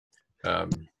Um,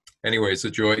 Anyways, a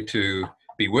joy to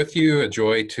be with you, a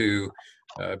joy to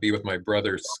be with my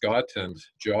brother Scott and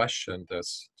Josh, and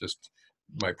that's just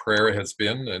my prayer has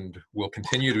been and will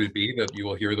continue to be that you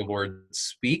will hear the Lord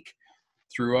speak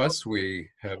through us. We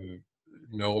have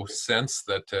no sense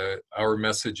that our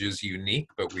message is unique,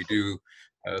 but we do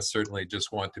certainly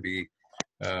just want to be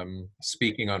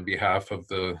speaking on behalf of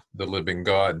the living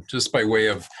God. Just by way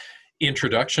of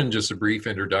introduction, just a brief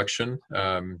introduction.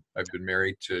 I've been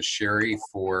married to Sherry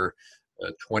for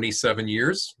 27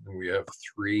 years. We have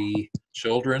 3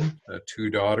 children, 2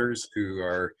 daughters who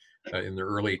are in their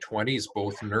early 20s,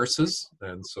 both nurses,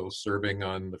 and so serving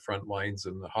on the front lines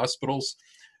in the hospitals,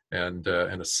 and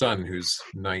a son who's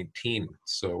 19.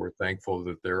 So we're thankful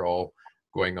that they're all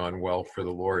going on well for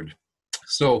the Lord.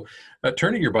 So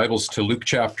turning your Bibles to Luke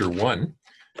chapter 1,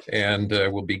 and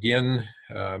we'll begin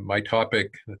my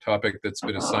topic. The topic that's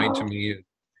been assigned to me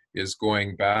is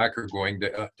going back or going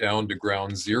down to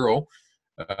ground zero.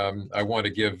 I want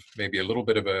to give maybe a little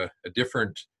bit of a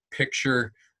different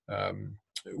picture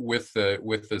with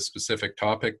the specific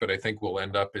topic, but I think we'll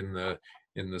end up in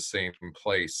the same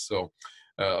place. So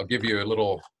I'll give you a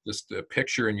little, just a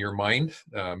picture in your mind,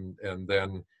 and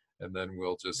then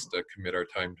we'll just commit our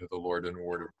time to the Lord in a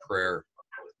word of prayer.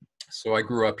 So I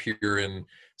grew up here in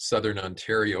southern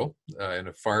Ontario, in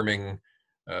a farming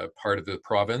part of the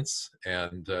province,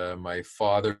 and my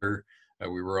father,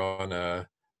 we were on a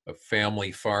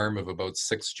family farm of about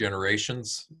 6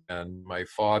 generations, and my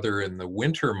father in the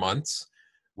winter months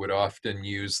would often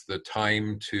use the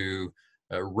time to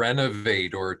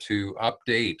renovate or to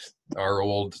update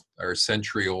our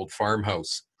century-old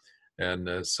farmhouse.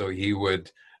 And so he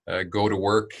would go to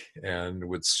work and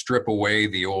would strip away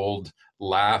the old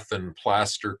lath and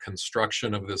plaster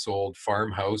construction of this old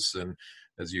farmhouse, and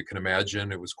as you can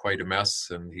imagine, it was quite a mess,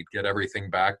 and he'd get everything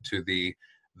back to the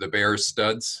bare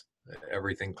studs,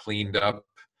 everything cleaned up,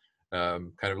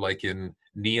 kind of like in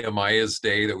Nehemiah's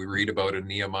day that we read about in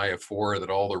Nehemiah 4, that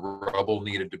all the rubble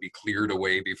needed to be cleared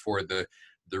away before the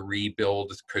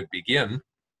rebuild could begin.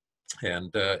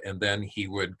 And then he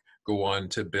would go on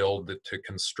to build, to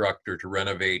construct, or to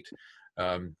renovate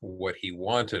what he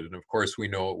wanted. And of course, we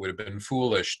know it would have been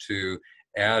foolish to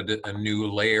add a new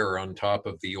layer on top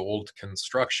of the old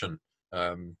construction.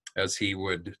 As he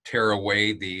would tear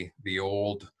away the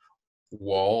old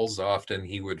walls, often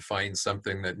he would find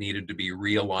something that needed to be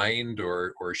realigned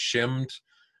or shimmed.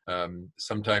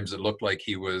 Sometimes it looked like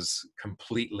he was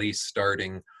completely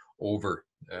starting over.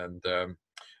 And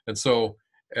so,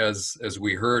 as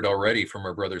we heard already from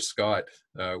our brother Scott,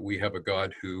 we have a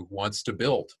God who wants to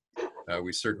build.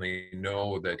 We certainly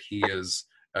know that he is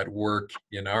at work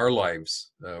in our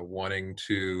lives, wanting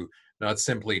to not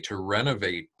simply to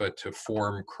renovate, but to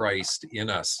form Christ in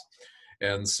us.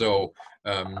 And so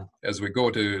as we go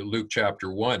to Luke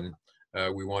chapter 1,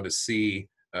 we want to see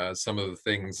some of the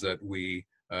things that we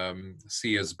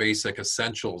see as basic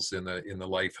essentials in the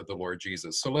life of the Lord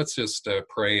Jesus. So let's just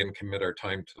pray and commit our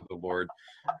time to the Lord,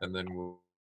 and then we'll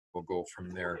go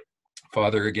from there.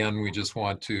 Father, again, we just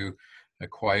want to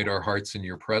quiet our hearts in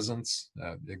your presence,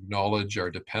 acknowledge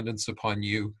our dependence upon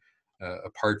you.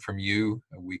 Apart from you,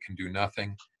 we can do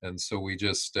nothing. And so we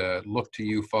just look to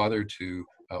you, Father, to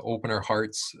open our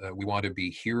hearts. We want to be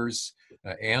hearers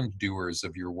and doers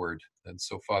of your word. And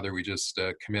so, Father, we just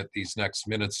commit these next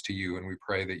minutes to you, and we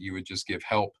pray that you would just give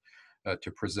help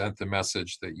to present the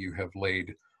message that you have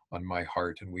laid on my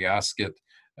heart. And we ask it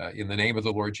in the name of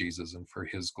the Lord Jesus and for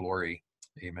his glory.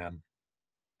 Amen.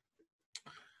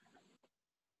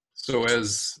 So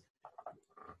as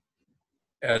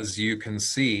you can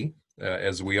see,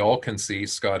 as we all can see,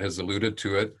 Scott has alluded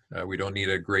to it, we don't need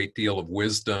a great deal of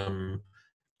wisdom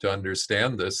to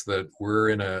understand this, that we're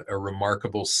in a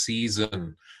remarkable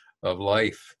season of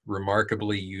life,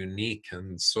 remarkably unique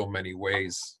in so many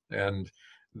ways. And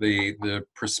the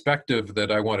perspective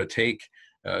that I want to take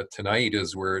tonight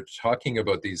as we're talking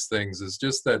about these things is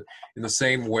just that in the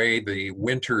same way the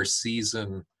winter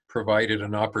season provided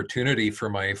an opportunity for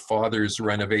my father's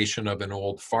renovation of an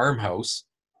old farmhouse,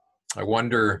 I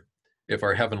wonder if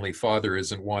our Heavenly Father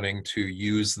isn't wanting to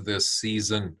use this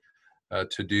season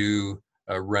to do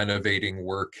renovating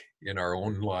work in our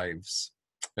own lives.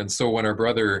 And so when our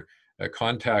brother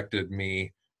contacted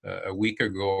me a week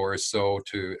ago or so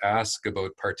to ask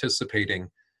about participating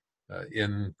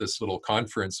in this little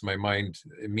conference, my mind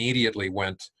immediately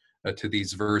went to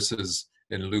these verses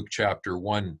in Luke chapter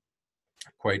 1,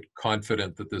 quite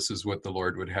confident that this is what the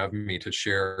Lord would have me to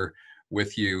share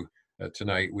with you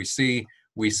tonight. We see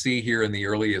here in the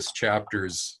earliest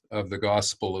chapters of the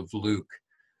Gospel of Luke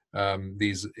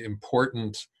these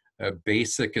important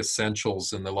basic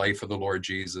essentials in the life of the Lord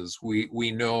Jesus.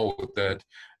 We know that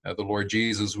the Lord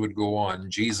Jesus would go on.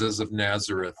 Jesus of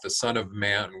Nazareth, the Son of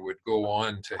Man, would go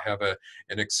on to have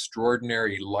an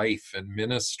extraordinary life and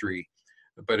ministry.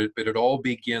 But it all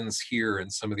begins here in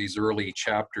some of these early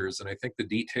chapters. And I think the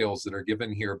details that are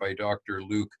given here by Dr.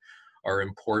 Luke are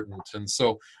important. And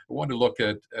so I want to look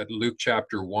at Luke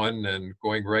chapter 1 and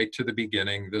going right to the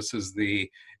beginning. This is the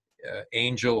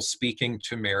angel speaking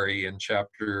to Mary in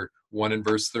chapter 1 and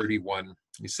verse 31.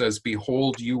 He says,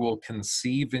 "Behold, you will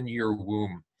conceive in your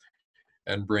womb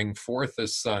and bring forth a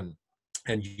son,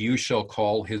 and you shall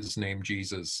call his name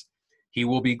Jesus. He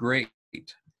will be great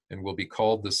and will be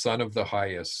called the Son of the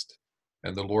Highest,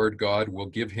 and the Lord God will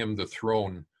give him the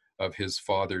throne of his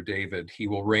father David. He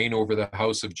will reign over the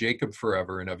house of Jacob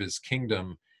forever, and of his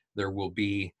kingdom there will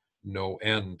be no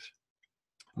end."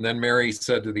 And then Mary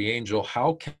said to the angel,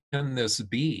 "How can this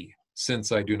be,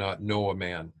 since I do not know a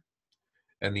man?"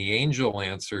 And the angel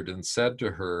answered and said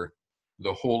to her,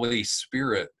 "The Holy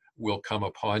Spirit will come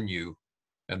upon you,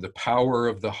 and the power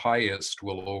of the highest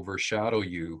will overshadow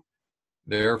you.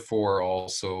 Therefore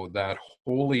also that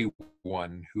Holy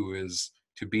One who is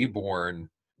to be born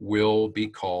will be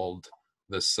called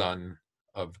the Son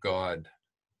of God."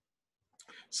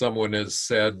 Someone has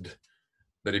said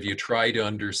that if you try to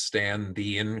understand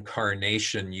the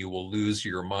incarnation, you will lose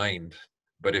your mind.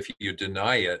 But if you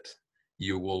deny it,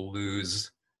 you will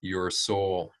lose your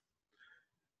soul.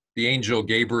 The angel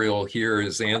Gabriel here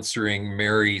is answering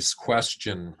Mary's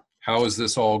question, how is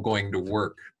this all going to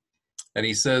work? And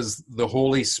he says, the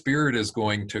Holy Spirit is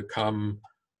going to come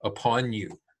upon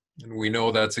you. And we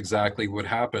know that's exactly what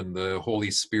happened. The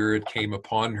Holy Spirit came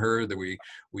upon her, that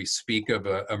we speak of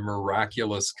a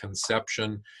miraculous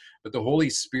conception. But the Holy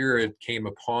Spirit came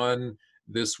upon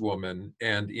this woman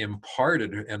and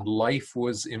imparted, and life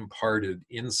was imparted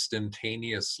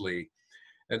instantaneously.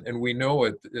 And we know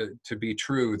it to be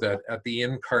true that at the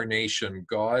incarnation,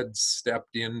 God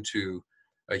stepped into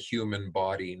a human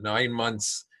body. 9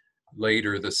 months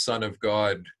later, the Son of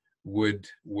God would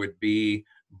be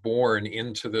born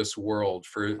into this world.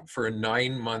 For a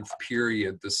 9-month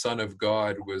period, the Son of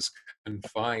God was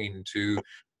confined to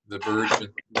the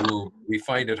virgin womb. We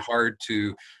find it hard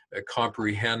to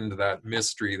comprehend that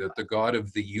mystery, that the God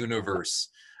of the universe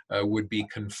would be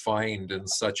confined in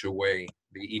such a way,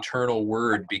 the eternal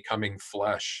Word becoming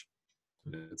flesh.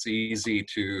 It's easy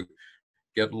to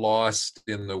get lost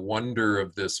in the wonder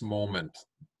of this moment.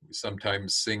 We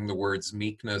sometimes sing the words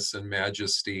meekness and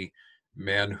majesty,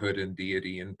 manhood and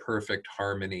deity in perfect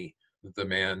harmony with the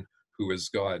man who is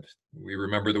God. We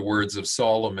remember the words of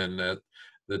Solomon at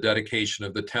the dedication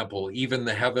of the temple, even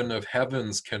the heaven of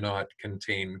heavens cannot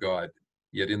contain God.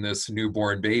 Yet in this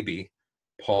newborn baby,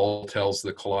 Paul tells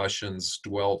the Colossians,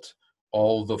 dwelt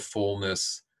all the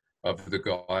fullness of the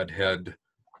Godhead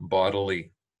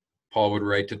bodily. Paul would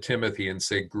write to Timothy and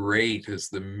say, great is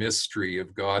the mystery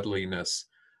of godliness,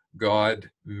 God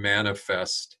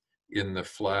manifest in the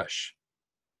flesh.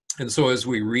 And so as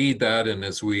we read that and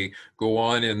as we go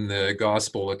on in the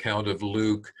gospel account of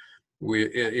Luke,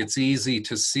 it's easy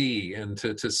to see and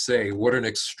to say, what an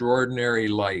extraordinary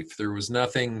life. There was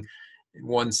nothing, in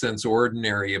one sense,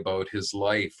 ordinary about his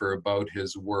life or about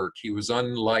his work. He was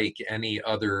unlike any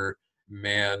other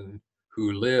man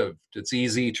who lived. It's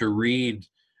easy to read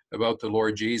about the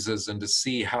Lord Jesus and to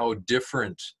see how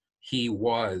different he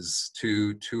was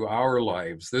to our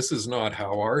lives. This is not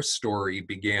how our story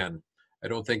began. I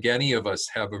don't think any of us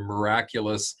have a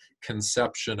miraculous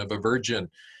conception of a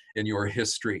virgin in your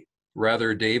history.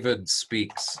 Rather, David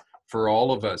speaks for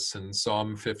all of us in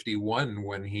Psalm 51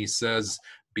 when he says,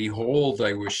 behold,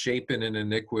 I was shapen in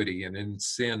iniquity, and in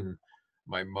sin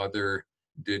my mother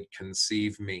did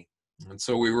conceive me. And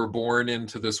so we were born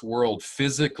into this world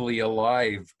physically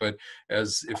alive, but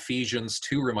as Ephesians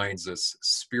 2 reminds us,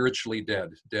 spiritually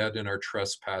dead, dead in our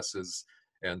trespasses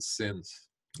and sins.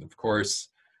 Of course,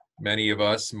 many of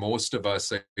us, most of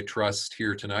us, I trust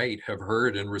here tonight, have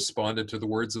heard and responded to the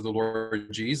words of the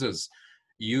Lord Jesus.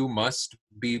 You must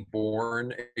be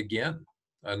born again.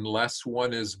 Unless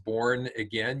one is born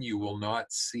again, you will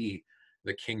not see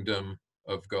the kingdom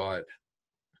of God.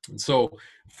 And so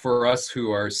for us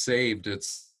who are saved,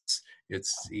 it's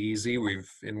easy.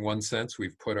 In one sense,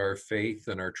 we've put our faith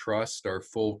and our trust, our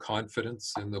full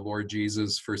confidence in the Lord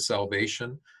Jesus for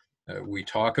salvation. We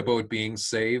talk about being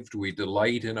saved. We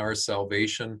delight in our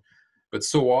salvation. But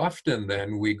so often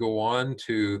then we go on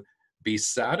to be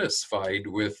satisfied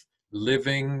with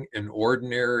living an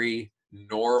ordinary,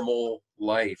 normal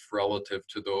life relative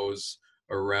to those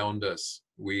around us.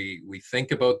 We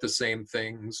think about the same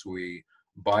things. We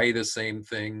buy the same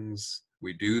things,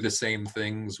 We do the same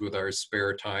things with our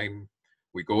spare time.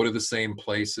 We go to the same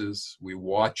places. We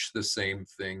watch the same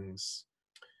things.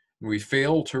 We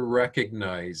fail to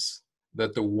recognize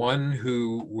that the one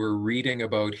who we're reading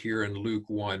about here in Luke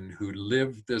 1, who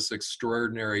lived this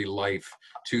extraordinary life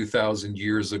 2,000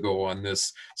 years ago on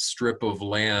this strip of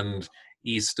land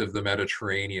east of the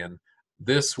Mediterranean,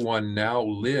 this one now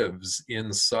lives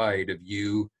inside of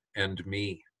you and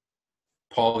me.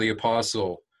 Paul the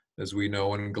Apostle, as we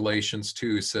know in Galatians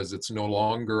 2, says it's no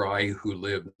longer I who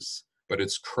lives, but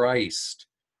it's Christ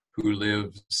who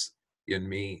lives in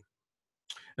me.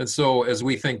 And so as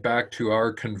we think back to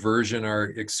our conversion, our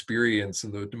experience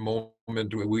in the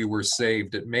moment we were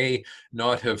saved, it may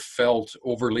not have felt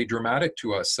overly dramatic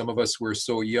to us. Some of us were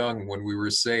so young when we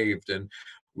were saved, and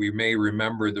we may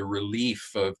remember the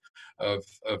relief of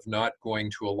not going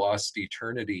to a lost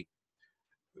eternity.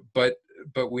 But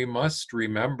we must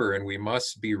remember, and we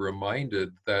must be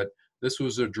reminded that this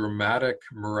was a dramatic,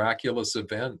 miraculous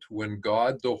event when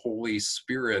God, the Holy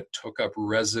Spirit, took up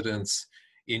residence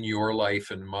in your life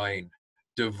and mine.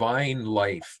 Divine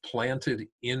life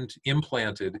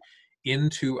implanted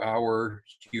into our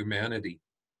humanity.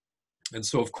 And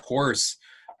so, of course,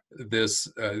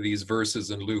 these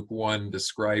verses in Luke 1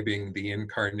 describing the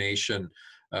incarnation,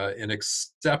 an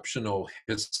exceptional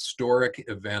historic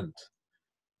event.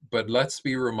 But let's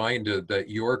be reminded that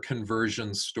your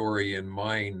conversion story and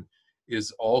mine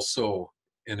is also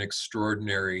an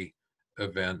extraordinary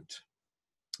event.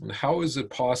 And how is it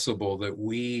possible that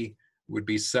we would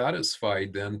be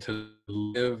satisfied then to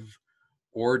live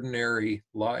ordinary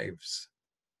lives?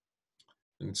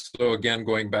 And so again,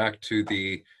 going back to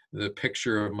the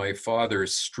picture of my father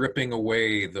stripping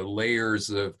away the layers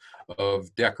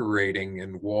of decorating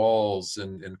and walls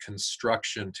and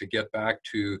construction to get back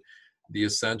to the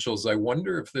essentials, I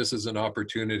wonder if this is an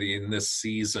opportunity in this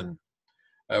season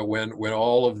when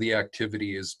all of the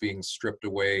activity is being stripped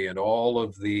away and all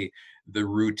of the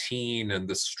routine and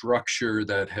the structure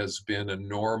that has been a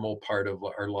normal part of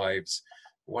our lives.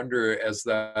 Wonder as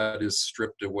that is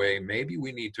stripped away, maybe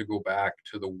we need to go back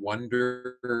to the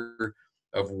wonder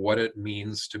of what it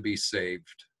means to be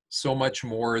saved. So much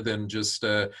more than just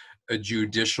a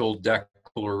judicial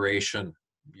declaration.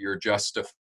 You're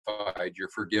justified, you're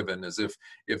forgiven, as if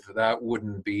that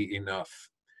wouldn't be enough.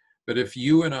 But if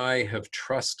you and I have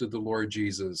trusted the Lord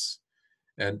Jesus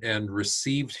and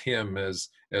received him as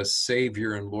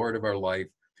Savior and Lord of our life,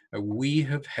 we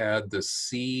have had the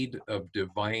seed of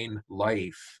divine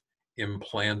life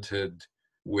implanted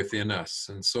within us.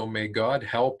 And so may God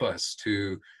help us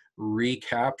to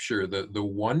recapture the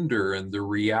wonder and the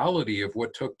reality of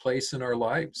what took place in our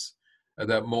lives. At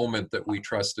that moment that we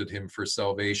trusted him for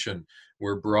salvation,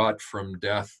 we're brought from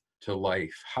death to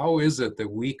life. How is it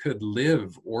that we could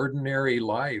live ordinary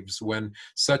lives when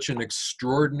such an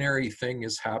extraordinary thing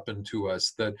has happened to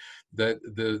us, that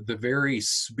the very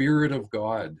Spirit of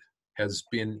God has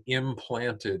been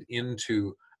implanted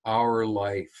into our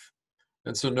life?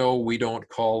 And so no, we don't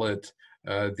call it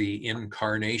the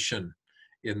incarnation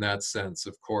in that sense,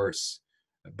 of course,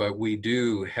 but we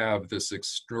do have this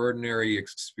extraordinary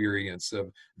experience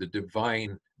of the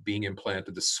divine being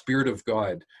implanted, the Spirit of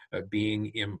God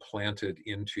being implanted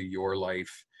into your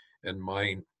life and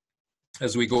mine.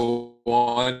 As we go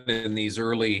on in these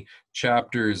early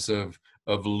chapters of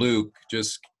Luke,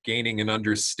 just gaining an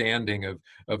understanding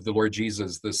of the Lord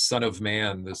Jesus, the Son of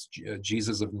Man, this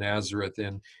Jesus of Nazareth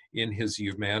in his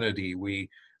humanity, we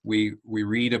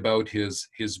read about his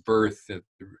birth at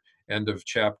the end of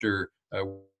chapter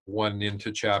 1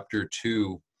 into chapter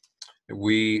 2.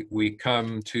 We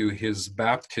come to his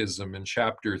baptism in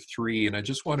chapter 3, and I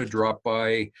just want to drop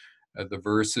by the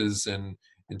verses in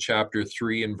chapter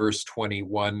 3 and verse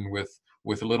 21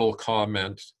 with a little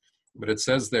comment. But it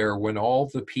says there, when all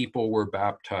the people were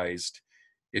baptized,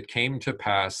 it came to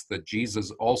pass that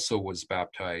Jesus also was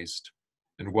baptized.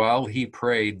 And while he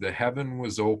prayed, the heaven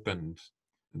was opened,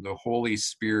 and the Holy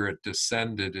Spirit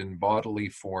descended in bodily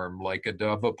form like a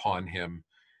dove upon him.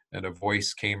 And a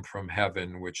voice came from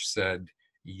heaven which said,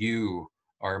 "You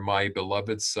are my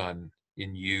beloved Son,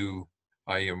 in you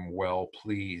I am well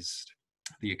pleased."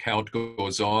 The account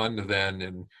goes on then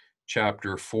in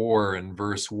chapter 4 and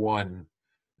verse 1.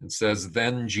 It says,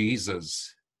 "Then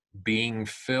Jesus, being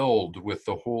filled with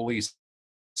the Holy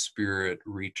Spirit,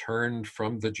 returned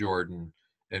from the Jordan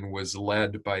and was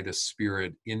led by the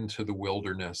Spirit into the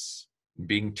wilderness,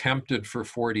 being tempted for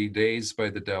 40 days by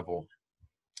the devil.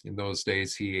 In those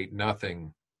days he ate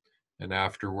nothing, and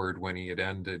afterward, when he had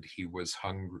ended, he was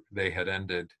hungry. They had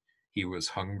ended, he was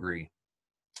hungry."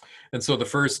 And so the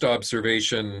first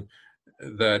observation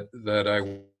that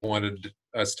I wanted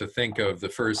us to think of. The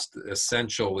first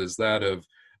essential is that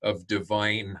of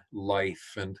divine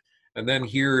life, and then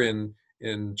here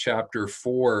in chapter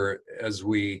 4, as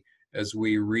we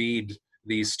read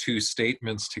these two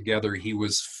statements together, he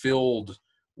was filled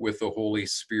with the Holy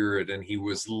Spirit and he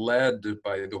was led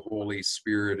by the Holy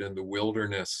Spirit in the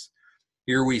wilderness.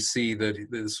 Here we see that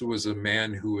this was a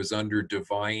man who was under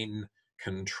divine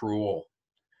control.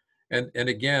 And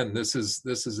again, this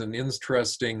is an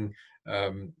interesting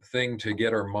thing to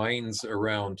get our minds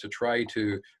around, to try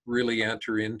to really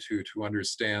enter into, to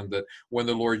understand that when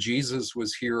the Lord Jesus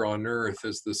was here on earth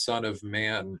as the Son of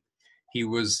Man, he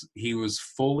was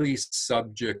fully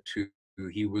subject to,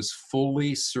 he was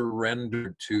fully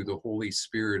surrendered to the Holy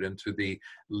Spirit and to the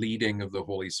leading of the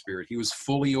Holy Spirit. He was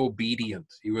fully obedient.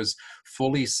 He was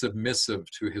fully submissive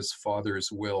to his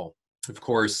Father's will. Of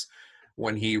course,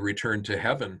 when he returned to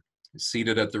heaven,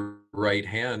 seated at the right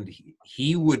hand,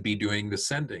 he would be doing the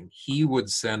sending. He would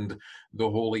send the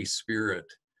Holy Spirit.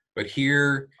 But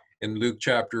here in Luke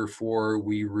chapter 4,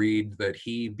 we read that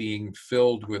he, being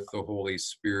filled with the Holy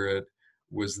Spirit,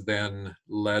 was then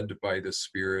led by the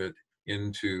Spirit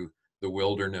into the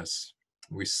wilderness.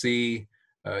 We see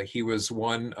he was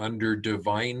one under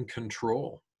divine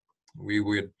control. We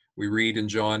read in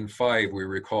John 5, we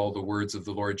recall the words of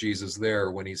the Lord Jesus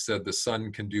there when he said, the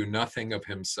Son can do nothing of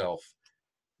himself.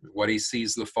 What he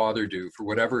sees the Father do, for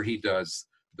whatever he does,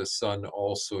 the Son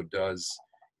also does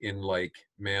in like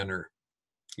manner.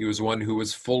 He was one who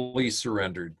was fully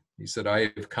surrendered. He said,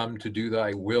 I have come to do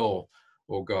thy will,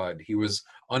 O God. He was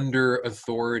under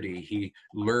authority. He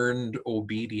learned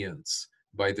obedience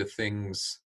by the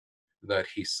things that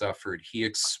he suffered. He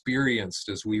experienced,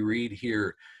 as we read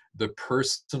here, the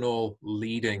personal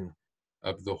leading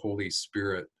of the Holy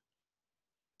Spirit.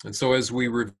 And so as we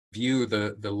review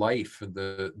the life and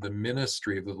the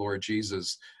ministry of the Lord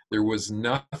Jesus, there was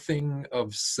nothing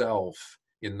of self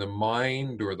in the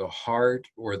mind or the heart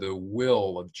or the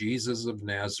will of Jesus of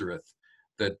Nazareth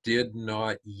that did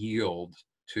not yield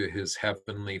to his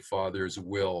heavenly Father's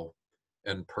will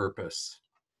and purpose.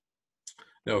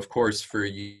 Now, of course, for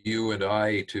you and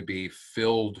I to be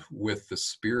filled with the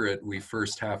Spirit, we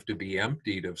first have to be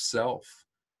emptied of self.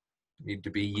 We need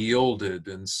to be yielded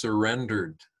and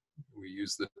surrendered. We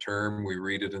use the term, we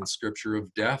read it in Scripture,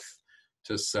 of death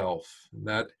to self. And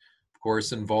that, of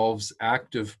course, involves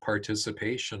active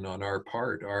participation on our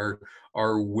part.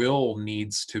 Our will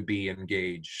needs to be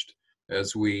engaged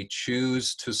as we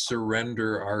choose to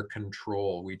surrender our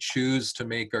control. We choose to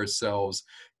make ourselves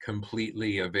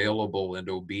completely available and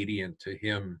obedient to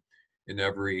him in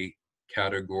every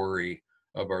category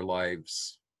of our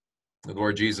lives. The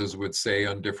Lord Jesus would say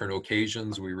on different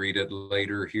occasions, we read it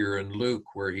later here in Luke,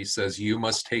 where he says, you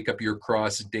must take up your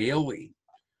cross daily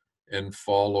and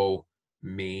follow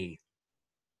me.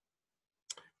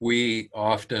 We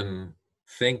often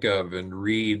think of and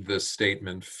read this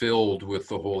statement, filled with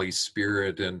the Holy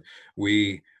Spirit, and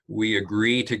we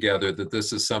agree together that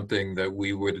this is something that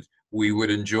we would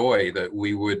enjoy, that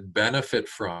we would benefit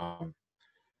from.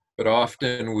 But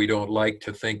often we don't like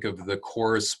to think of the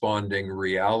corresponding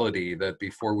reality that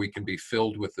before we can be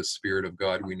filled with the Spirit of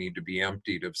God, we need to be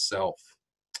emptied of self.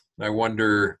 And I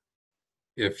wonder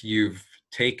if you've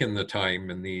taken the time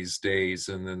in these days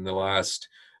and in the last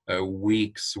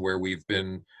weeks where we've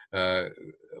been,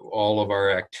 all of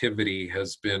our activity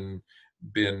has been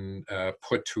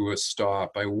put to a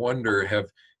stop. I wonder,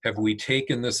 have we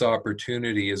taken this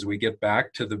opportunity as we get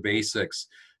back to the basics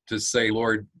to say,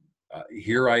 Lord,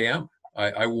 here I am.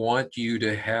 I want you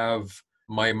to have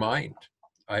my mind.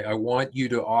 I want you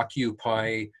to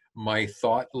occupy my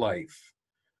thought life.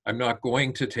 I'm not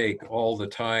going to take all the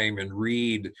time and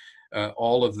read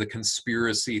all of the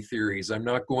conspiracy theories. I'm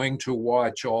not going to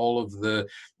watch all of the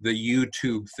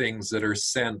YouTube things that are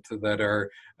sent that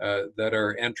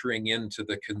are entering into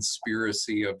the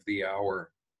conspiracy of the hour.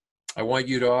 I want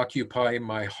you to occupy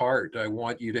my heart. I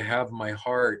want you to have my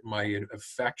heart, my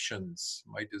affections,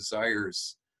 my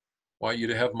desires. I want you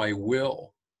to have my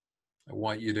will. I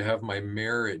want you to have my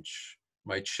marriage,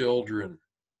 my children.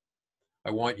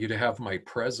 I want you to have my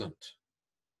present,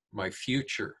 my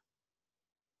future,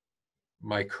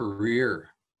 my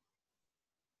career,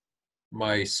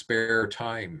 my spare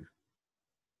time,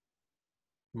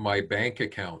 my bank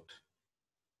account,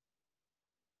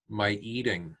 my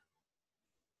eating,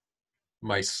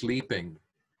 my sleeping,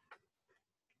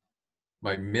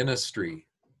 my ministry,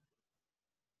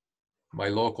 my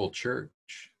local church.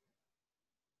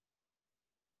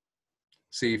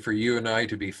 See, for you and I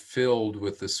to be filled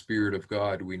with the Spirit of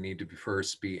God, we need to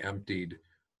first be emptied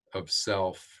of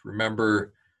self.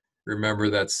 Remember Remember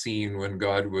that scene when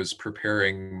God was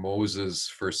preparing Moses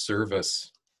for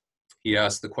service. He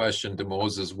asked the question to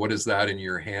Moses, "What is that in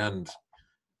your hand?"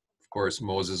 Of course,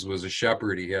 Moses was a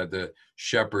shepherd. He had the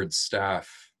shepherd's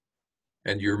staff.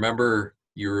 And you remember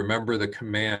the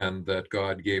command that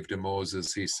God gave to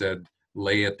Moses. He said,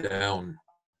 "Lay it down.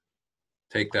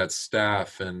 Take that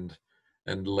staff and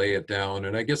lay it down."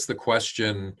 And I guess the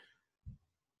question,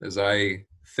 as I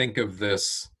think of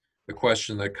this, the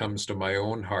question that comes to my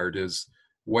own heart is,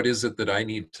 what is it that I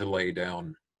need to lay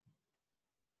down?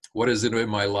 What is it in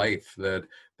my life that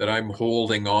I'm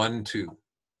holding on to,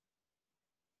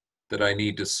 that I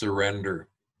need to surrender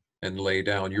and lay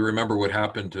down? You remember what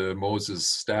happened to Moses'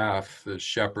 staff, the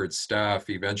shepherd's staff.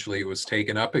 Eventually it was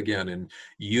taken up again and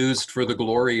used for the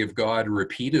glory of God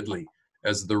repeatedly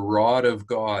as the rod of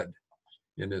God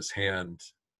in his hand.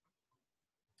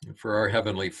 And for our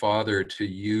Heavenly Father to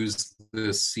use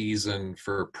this season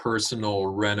for personal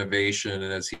renovation,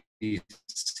 and as he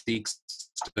seeks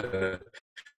to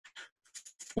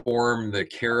form the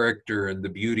character and the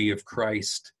beauty of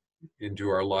Christ into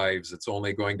our lives, it's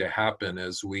only going to happen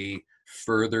as we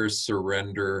further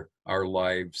surrender our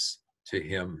lives to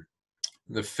him.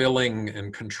 The filling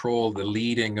and control, the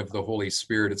leading of the Holy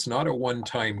Spirit, it's not a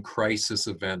one-time crisis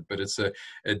event, but it's a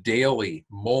daily,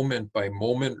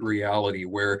 moment-by-moment reality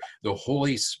where the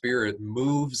Holy Spirit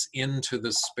moves into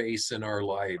the space in our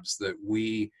lives that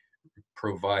we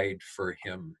provide for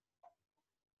him.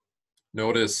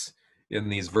 Notice in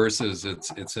these verses,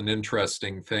 it's an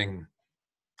interesting thing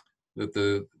that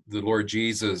the Lord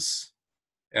Jesus,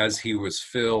 as he was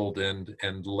filled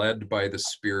and led by the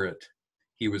Spirit,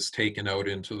 he was taken out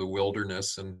into the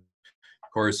wilderness. And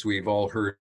of course, we've all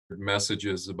heard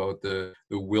messages about the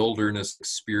wilderness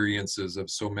experiences of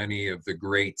so many of the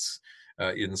greats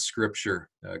in Scripture.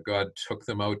 God took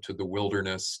them out to the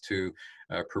wilderness to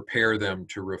prepare them,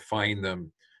 to refine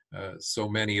them. So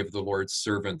many of the Lord's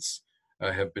servants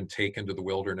have been taken to the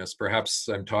wilderness. Perhaps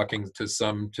I'm talking to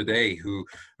some today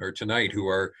tonight who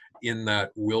are in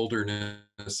that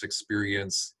wilderness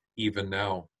experience even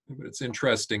now. But it's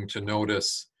interesting to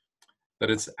notice that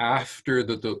it's after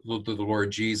the Lord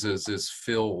Jesus is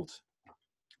filled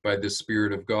by the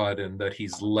Spirit of God and that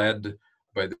he's led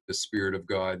by the Spirit of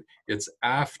God. It's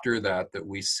after that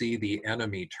we see the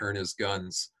enemy turn his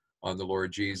guns on the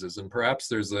Lord Jesus. And perhaps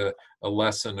there's a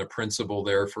lesson, a principle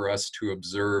there for us to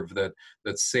observe, that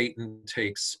Satan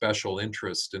takes special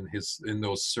interest in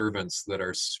those servants that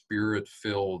are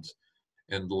Spirit-filled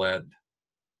and led.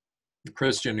 The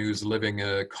Christian who's living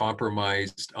a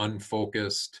compromised,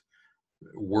 unfocused,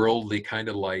 worldly kind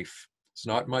of life, it's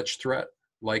not much threat,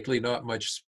 likely not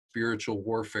much spiritual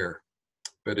warfare.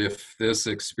 But if this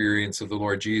experience of the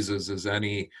Lord Jesus is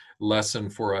any lesson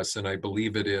for us, and I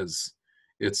believe it is,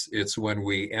 it's when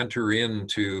we enter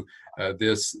into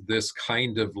this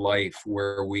kind of life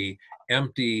where we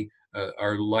empty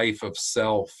our life of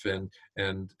self and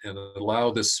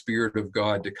allow the Spirit of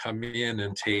God to come in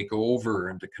and take over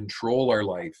and to control our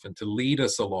life and to lead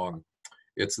us along.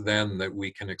 It's then that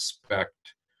we can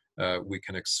expect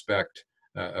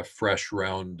a fresh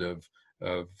round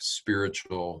of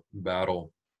spiritual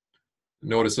battle.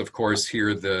 Notice, of course,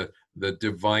 here the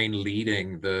divine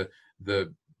leading, the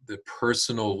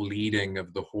personal leading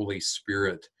of the Holy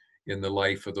Spirit in the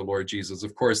life of the Lord Jesus.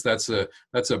 Of course, that's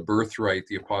a birthright,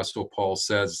 the Apostle Paul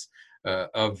says,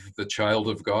 of the child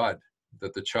of God,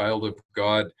 that the child of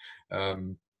God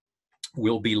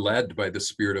will be led by the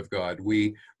Spirit of God.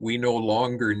 We no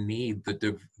longer need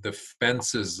the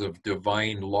fences of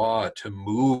divine law to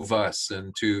move us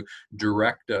and to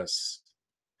direct us,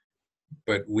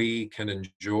 but we can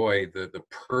enjoy the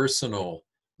personal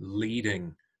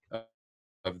leading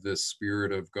of the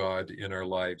Spirit of God in our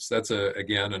lives. That's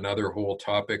again another whole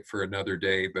topic for another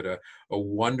day, but a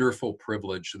wonderful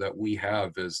privilege that we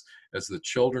have as the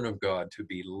children of God to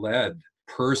be led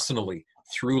personally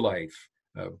through life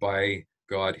by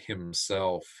God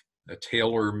himself, a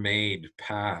tailor-made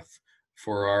path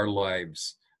for our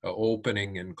lives,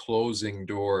 opening and closing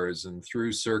doors, and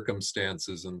through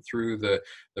circumstances and through the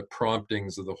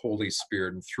promptings of the Holy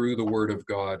Spirit and through the Word of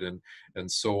God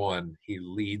and so on. He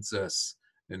leads us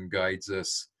and guides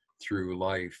us through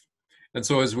life. And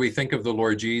so as we think of the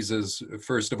Lord Jesus,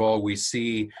 first of all, we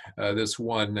see this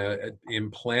one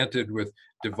implanted with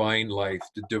divine life.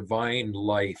 The divine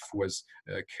life was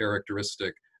a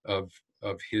characteristic of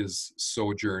his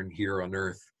sojourn here on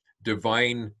earth.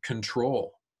 Divine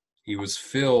control. He was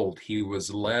filled, he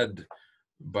was led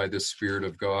by the Spirit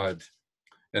of God.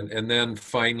 And then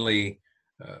finally,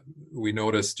 we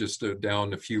notice just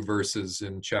down a few verses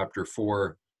in chapter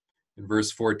 4, in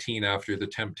verse 14, after the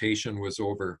temptation was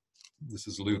over, This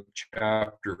is Luke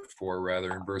chapter 4,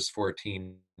 rather, in verse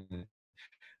 14.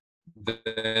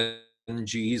 Then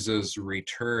Jesus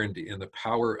returned in the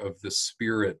power of the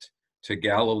Spirit to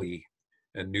Galilee,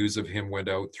 and news of him went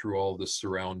out through all the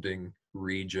surrounding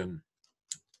region.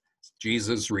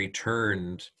 Jesus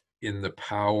returned in the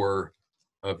power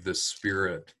of the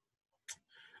Spirit.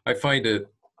 I find it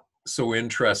so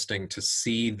interesting to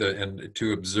see and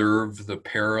to observe the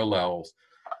parallels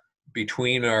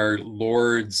between our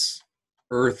Lord's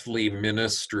earthly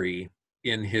ministry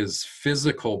in his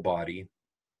physical body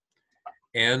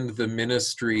and the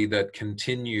ministry that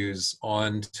continues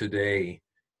on today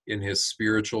in his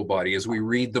spiritual body. As we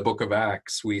read the book of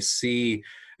Acts, we see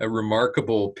a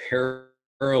remarkable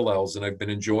parallels, and I've been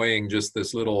enjoying just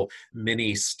this little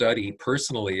mini study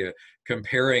personally,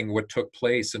 comparing what took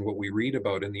place and what we read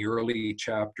about in the early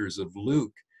chapters of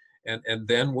Luke, and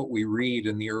then what we read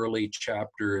in the early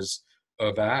chapters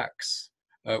of Acts.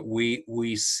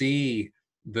 We see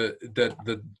that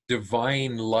the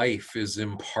divine life is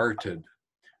imparted.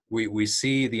 We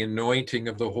see the anointing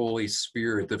of the Holy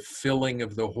Spirit, the filling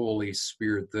of the Holy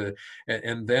Spirit,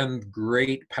 and then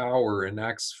great power. In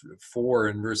Acts 4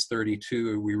 and verse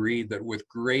 32, we read that with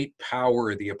great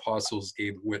power the apostles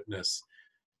gave witness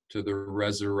to the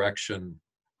resurrection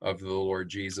of the Lord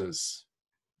Jesus.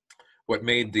 What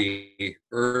made the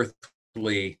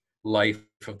earthly life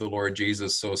of the Lord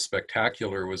Jesus so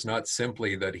spectacular was not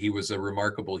simply that he was a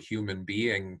remarkable human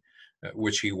being,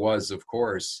 which he was, of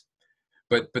course,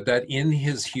 but that in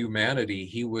his humanity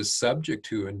he was subject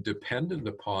to and dependent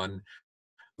upon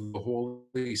the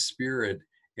Holy Spirit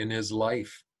in his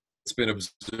life. It's been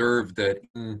observed that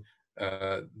in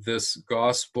this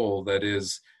gospel that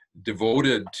is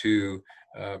devoted to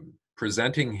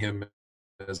presenting him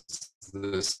as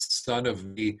the Son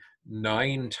of the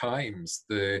 9 times,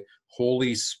 the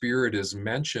Holy Spirit is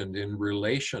mentioned in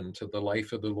relation to the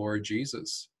life of the Lord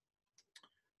Jesus.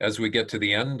 As we get to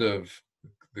the end of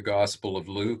the Gospel of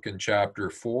Luke in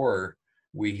chapter 4,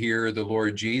 we hear the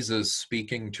Lord Jesus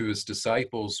speaking to his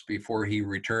disciples before he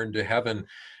returned to heaven,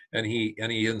 and he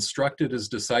instructed his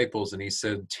disciples, and he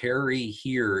said, "Tarry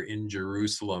here in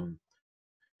Jerusalem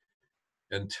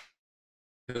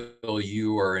until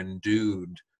you are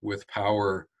endued with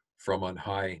power from on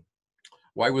high."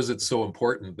 Why was it so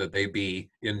important that they be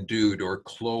endued or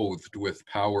clothed with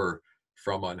power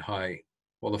from on high?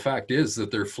 Well, the fact is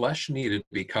that their flesh needed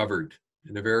to be covered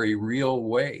in a very real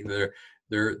way.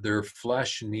 Their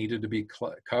flesh needed to be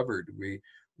covered.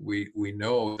 We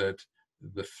know that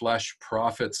the flesh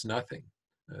profits nothing.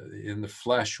 In the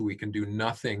flesh, we can do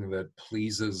nothing that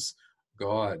pleases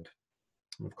God.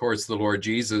 Of course, the Lord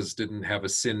Jesus didn't have a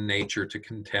sin nature to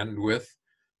contend with.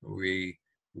 We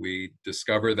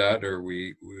discover that, or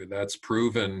that's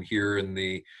proven here in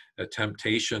the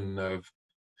temptation of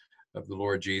the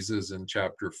Lord Jesus in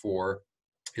chapter 4.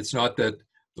 It's not that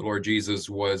the Lord Jesus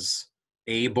was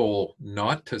able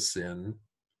not to sin,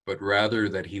 but rather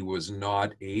that he was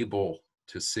not able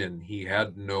to sin. He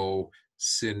had no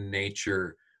sin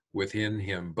nature within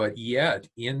him, but yet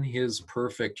in his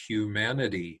perfect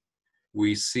humanity,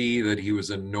 we see that he was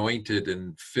anointed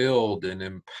and filled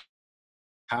and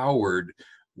empowered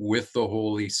with the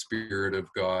Holy Spirit of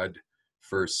God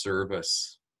for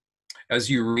service. As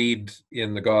you read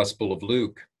in the Gospel of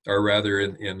Luke, or rather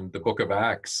in the book of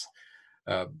Acts,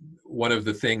 one of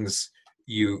the things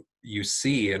you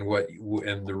see, and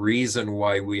the reason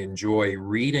why we enjoy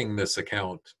reading this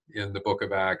account in the book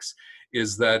of Acts,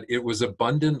 is that it was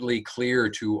abundantly clear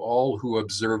to all who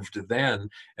observed then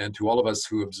and to all of us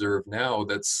who observe now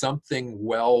that something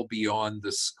well beyond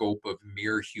the scope of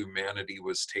mere humanity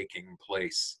was taking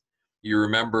place. You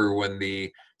remember when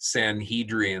the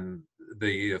Sanhedrin,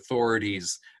 the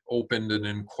authorities, opened an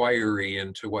inquiry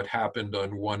into what happened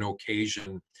on one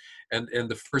occasion, and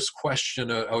the first question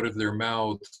out of their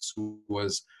mouths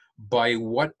was, "By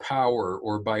what power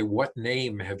or by what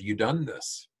name have you done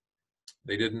this?"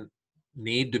 They didn't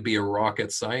need to be a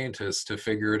rocket scientist to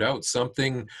figure it out.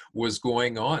 Something was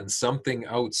going on, something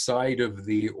outside of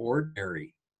the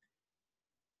ordinary.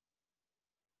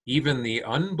 Even the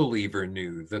unbeliever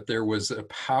knew that there was a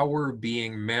power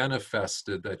being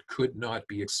manifested that could not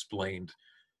be explained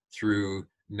through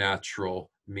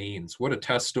natural means. What a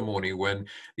testimony when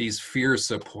these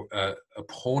fierce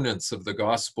opponents of the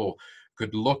gospel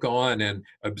could look on and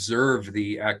observe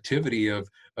the activity of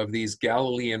these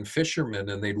Galilean fishermen,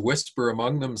 and they'd whisper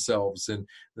among themselves. And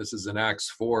this is in Acts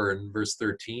 4 and verse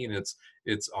 13.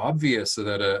 It's obvious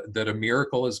that a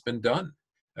miracle has been done.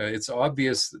 It's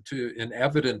obvious and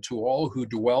evident to all who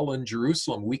dwell in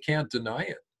Jerusalem. We can't deny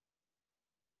it.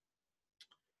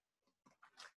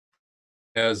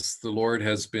 as the Lord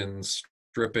has been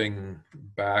stripping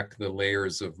back the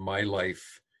layers of my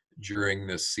life during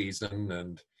this season,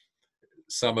 and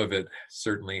some of it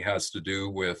certainly has to do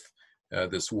with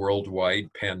this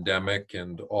worldwide pandemic,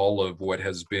 and all of what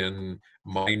has been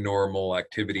my normal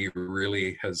activity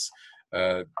really has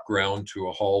ground to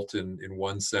a halt in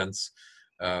one sense.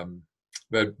 Um,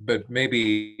 but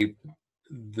maybe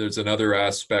there's another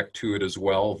aspect to it as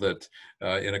well, that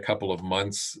in a couple of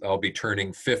months I'll be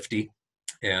turning 50,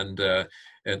 and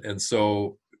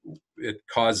so it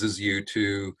causes you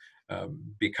to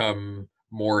become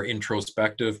more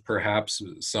introspective. Perhaps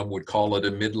some would call it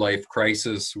a midlife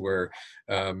crisis, where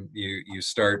you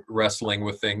start wrestling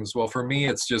with things. Well, for me,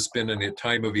 it's just been a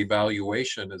time of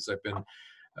evaluation, as I've been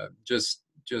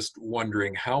just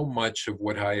wondering how much of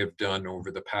what I have done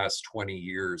over the past 20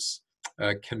 years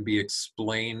can be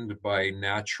explained by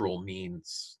natural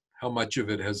means. How much of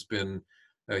it has been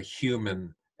a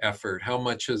human effort? How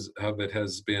much of it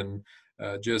has been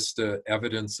just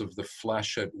evidence of the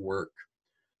flesh at work?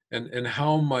 And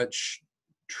how much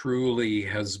truly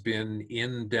has been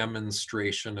in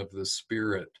demonstration of the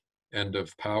Spirit and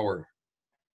of power?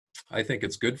 I think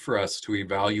it's good for us to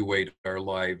evaluate our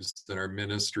lives and our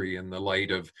ministry in the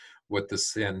light of what the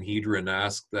Sanhedrin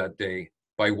asked that day.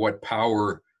 By what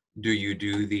power do you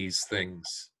do these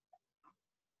things?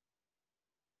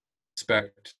 I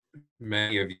expect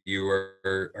many of you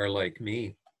are like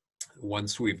me.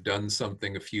 Once we've done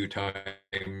something a few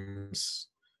times,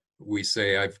 we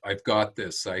say, I've got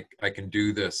this, I can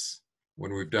do this.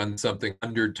 When we've done something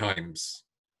 100 times,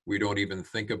 we don't even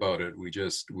think about it. We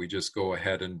just go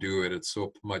ahead and do it. It's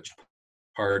so much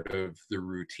part of the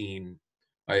routine.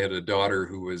 I had a daughter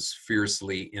who was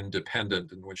fiercely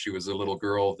independent, and when she was a little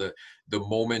girl, the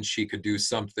moment she could do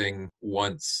something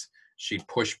once, she'd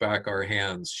push back our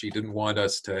hands. She didn't want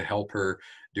us to help her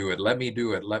do it. Let me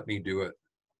do it. Let me do it.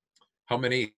 How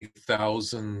many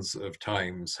thousands of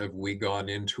times have we gone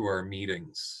into our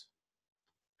meetings?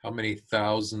 How many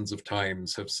thousands of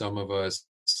times have some of us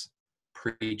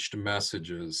preached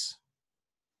messages?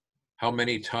 How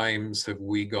many times have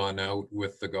we gone out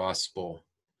with the gospel?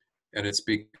 And it's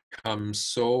become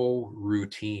so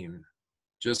routine,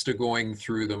 just to going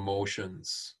through the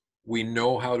motions. We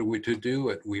know how to do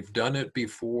it. We've done it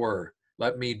before.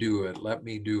 Let me do it. Let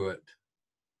me do it.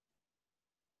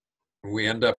 We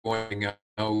end up going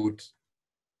out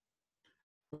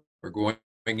or going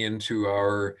into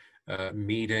our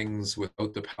meetings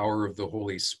without the power of the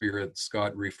Holy Spirit.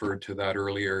 Scott referred to that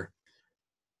earlier.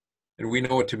 And we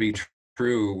know it to be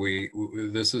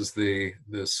true. This is the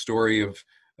story of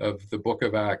the book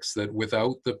of Acts, that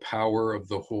without the power of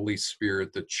the Holy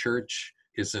Spirit, the church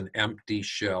is an empty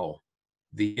shell.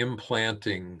 The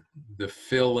implanting, the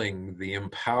filling, the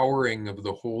empowering of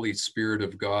the Holy Spirit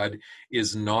of God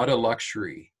is not a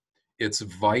luxury. It's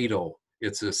vital.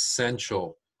 It's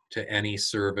essential to any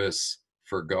service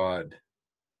for God.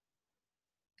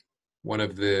 One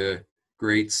of the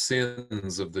great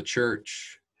sins of the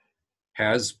church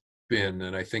has been,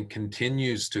 and I think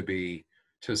continues to be,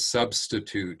 to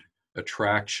substitute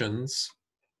attractions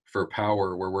for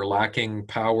power. Where we're lacking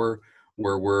power,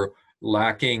 where we're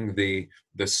lacking the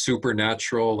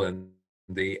supernatural and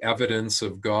the evidence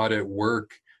of God at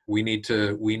work, we need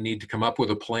to come up with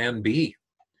a plan B.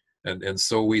 And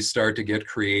so we start to get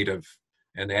creative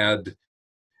and add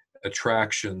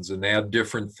attractions and add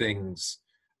different things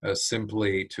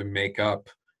simply to make up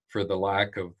for the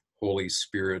lack of Holy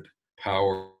Spirit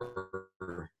power.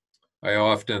 I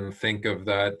often think of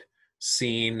that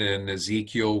scene in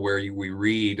Ezekiel where we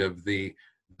read of the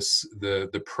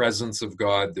presence of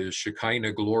God, the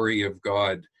Shekinah glory of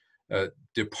God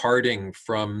departing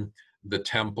from the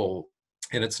temple.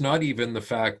 And it's not even the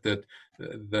fact that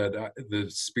the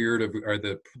spirit of, or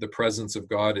the presence of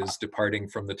God is departing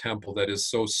from the temple that is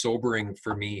so sobering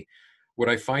for me. What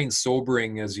I find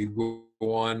sobering as you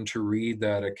go on to read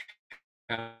that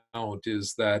account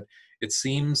is that it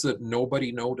seems that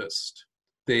nobody noticed.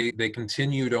 They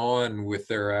continued on with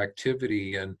their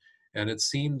activity, and it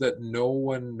seemed that no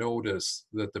one noticed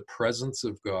that the presence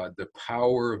of God, the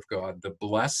power of God, the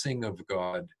blessing of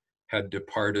God had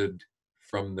departed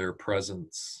from their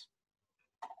presence.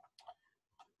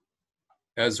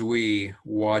 As we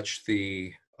watch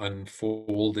the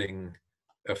unfolding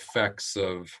effects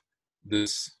of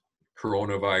this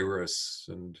coronavirus,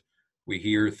 and we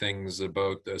hear things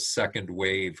about a second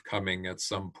wave coming at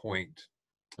some point,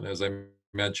 and as I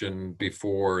mentioned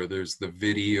before, there's the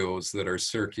videos that are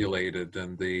circulated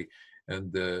and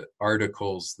the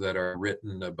articles that are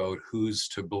written about who's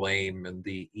to blame and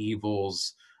the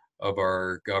evils of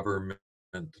our government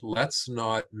let's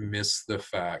not miss the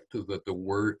fact that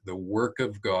the work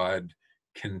of God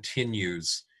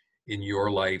continues in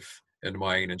your life and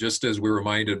mine. And just as we're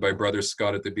reminded by Brother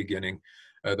Scott at the beginning,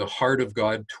 the heart of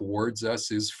God towards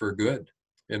us is for good.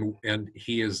 And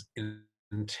he is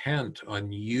intent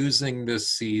on using this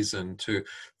season to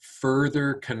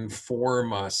further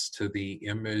conform us to the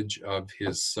image of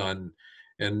his Son.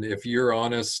 And if you're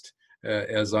honest,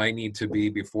 as I need to be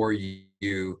before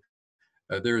you,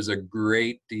 there's a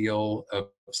great deal of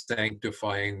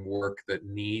sanctifying work that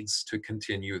needs to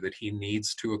continue, that he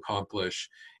needs to accomplish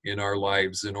in our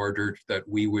lives in order that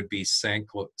we would be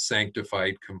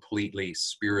sanctified completely,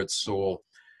 spirit, soul,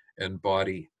 and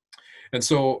body. And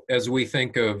so as we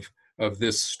think of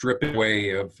this stripping away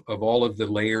of all of the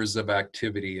layers of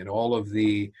activity and all of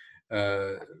the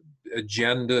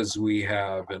agendas we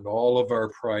have and all of our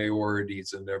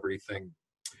priorities and everything,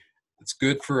 it's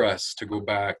good for us to go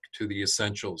back to the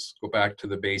essentials, go back to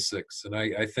the basics. And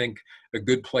I think a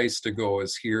good place to go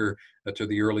is here to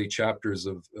the early chapters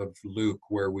of Luke,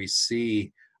 where we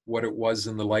see what it was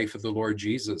in the life of the Lord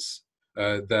Jesus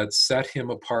that set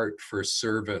him apart for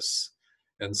service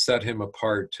and set him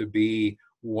apart to be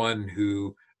one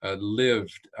who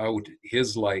lived out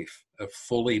his life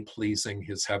fully pleasing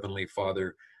his heavenly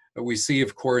Father. We see,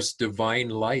 of course, divine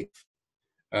life.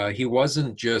 He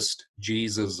wasn't just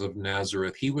Jesus of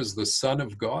Nazareth. He was the Son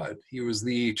of God. He was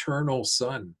the eternal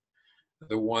Son,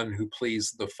 the one who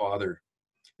pleased the Father.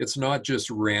 It's not just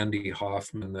Randy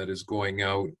Hoffman that is going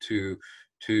out to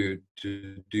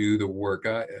do the work.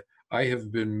 I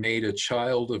have been made a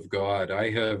child of God. I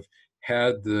have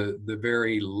had the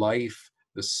very life,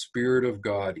 the Spirit of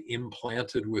God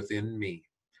implanted within me.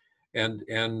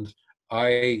 And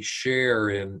I share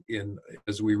in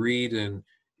as we read in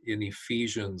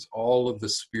Ephesians, all of the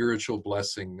spiritual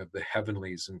blessing of the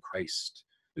heavenlies in Christ,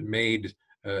 and made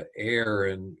heir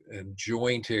and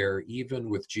joint heir even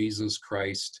with Jesus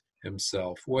Christ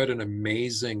himself. What an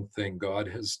amazing thing God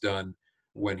has done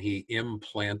when he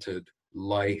implanted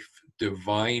life,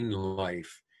 divine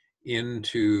life,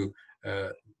 into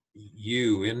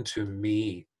you, into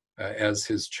me as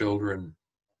his children.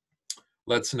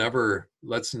 Let's never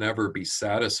be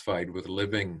satisfied with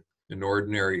living an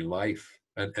ordinary life,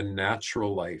 a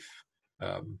natural life.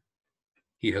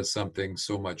 He has something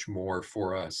so much more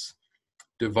for us.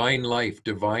 Divine life,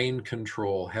 divine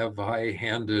control. Have I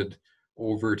handed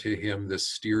over to him the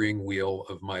steering wheel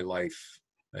of my life?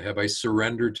 Have I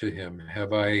surrendered to him?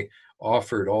 Have I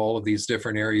offered all of these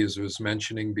different areas I was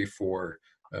mentioning before?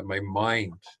 My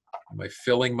mind, am I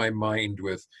filling my mind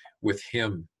with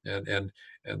him and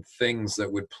things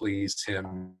that would please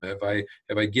him? Have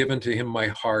I given to him my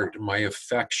heart, my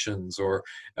affections, or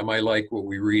am I like what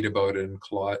we read about in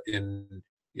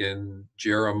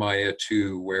Jeremiah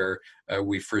 2, where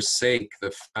we forsake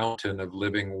the fountain of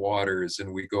living waters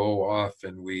and we go off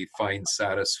and we find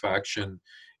satisfaction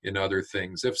in other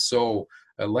things? If so,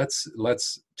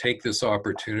 let's take this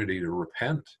opportunity to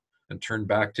repent and turn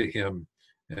back to him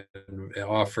and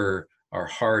offer our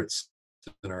hearts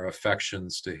and our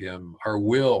affections to him, our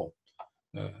will,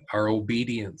 our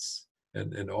obedience,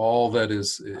 and all that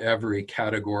is every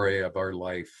category of our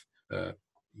life,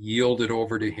 yielded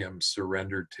over to him,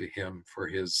 surrendered to him for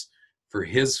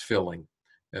his filling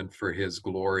and for his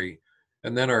glory.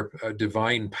 And then our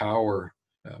divine power,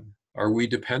 are we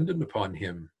dependent upon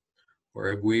him, or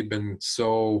have we been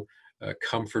so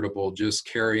comfortable just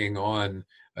carrying on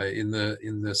in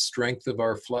the strength of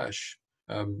our flesh,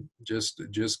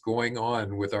 just going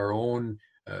on with our own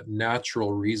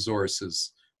natural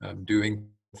resources, doing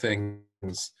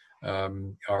things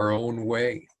our own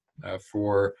way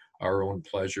for our own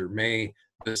pleasure? May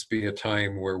this be a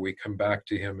time where we come back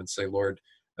to him and say, Lord,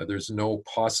 there's no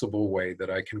possible way that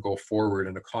I can go forward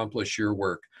and accomplish your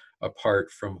work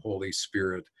apart from Holy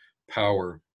Spirit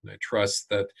power. And I trust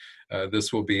that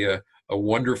this will be a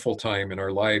wonderful time in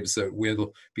our lives, that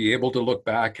we'll be able to look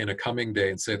back in a coming day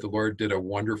and say, the Lord did a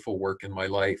wonderful work in my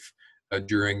life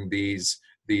during these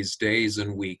days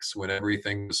and weeks when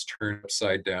everything was turned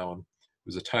upside down. It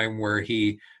was a time where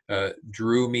he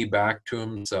drew me back to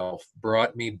himself,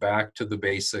 brought me back to the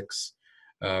basics.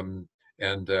 And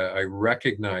I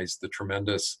recognize the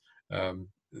tremendous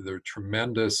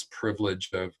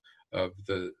privilege of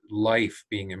the life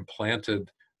being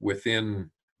implanted within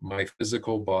my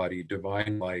physical body,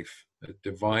 divine life,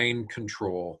 divine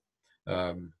control,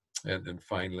 and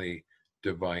finally,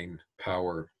 divine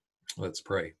power. Let's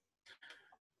pray.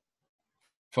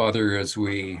 Father, as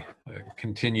we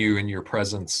continue in your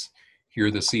presence here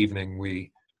this evening,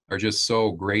 we are just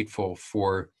so grateful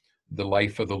for the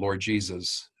life of the Lord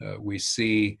Jesus. We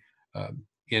see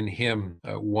in him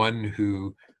one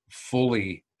who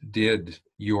fully did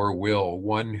your will,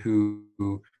 one who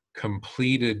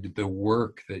completed the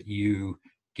work that you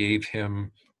gave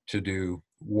him to do,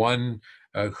 one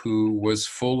who was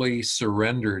fully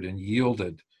surrendered and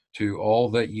yielded to all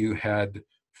that you had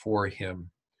for him.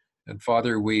 And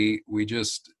Father, we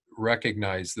just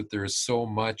recognize that there is so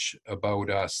much about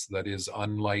us that is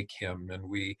unlike him. And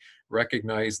we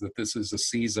recognize that this is a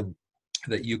season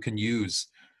that you can use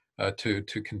to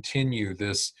continue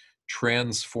this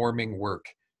transforming work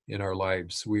in our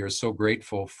lives. We are so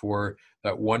grateful for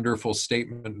that wonderful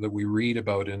statement that we read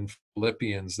about in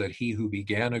Philippians, that he who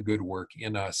began a good work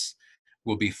in us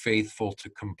will be faithful to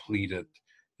complete it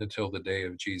until the day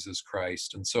of Jesus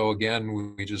Christ. And so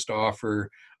again, we just offer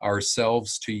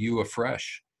ourselves to you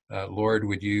afresh. Lord,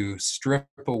 would you strip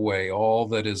away all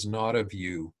that is not of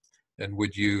you, and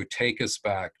would you take us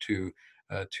back to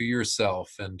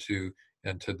yourself and to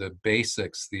the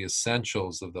basics, the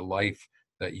essentials of the life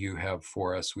that you have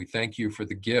for us. We thank you for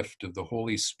the gift of the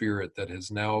Holy Spirit that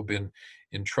has now been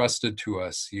entrusted to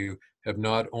us. You have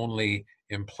not only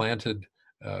implanted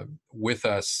with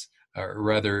us,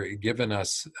 rather given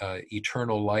us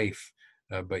eternal life,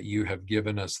 but you have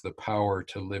given us the power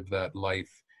to live that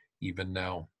life even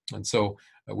now. And so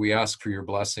we ask for your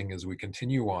blessing as we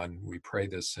continue on. We pray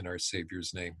this in our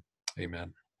Savior's name.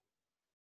 Amen.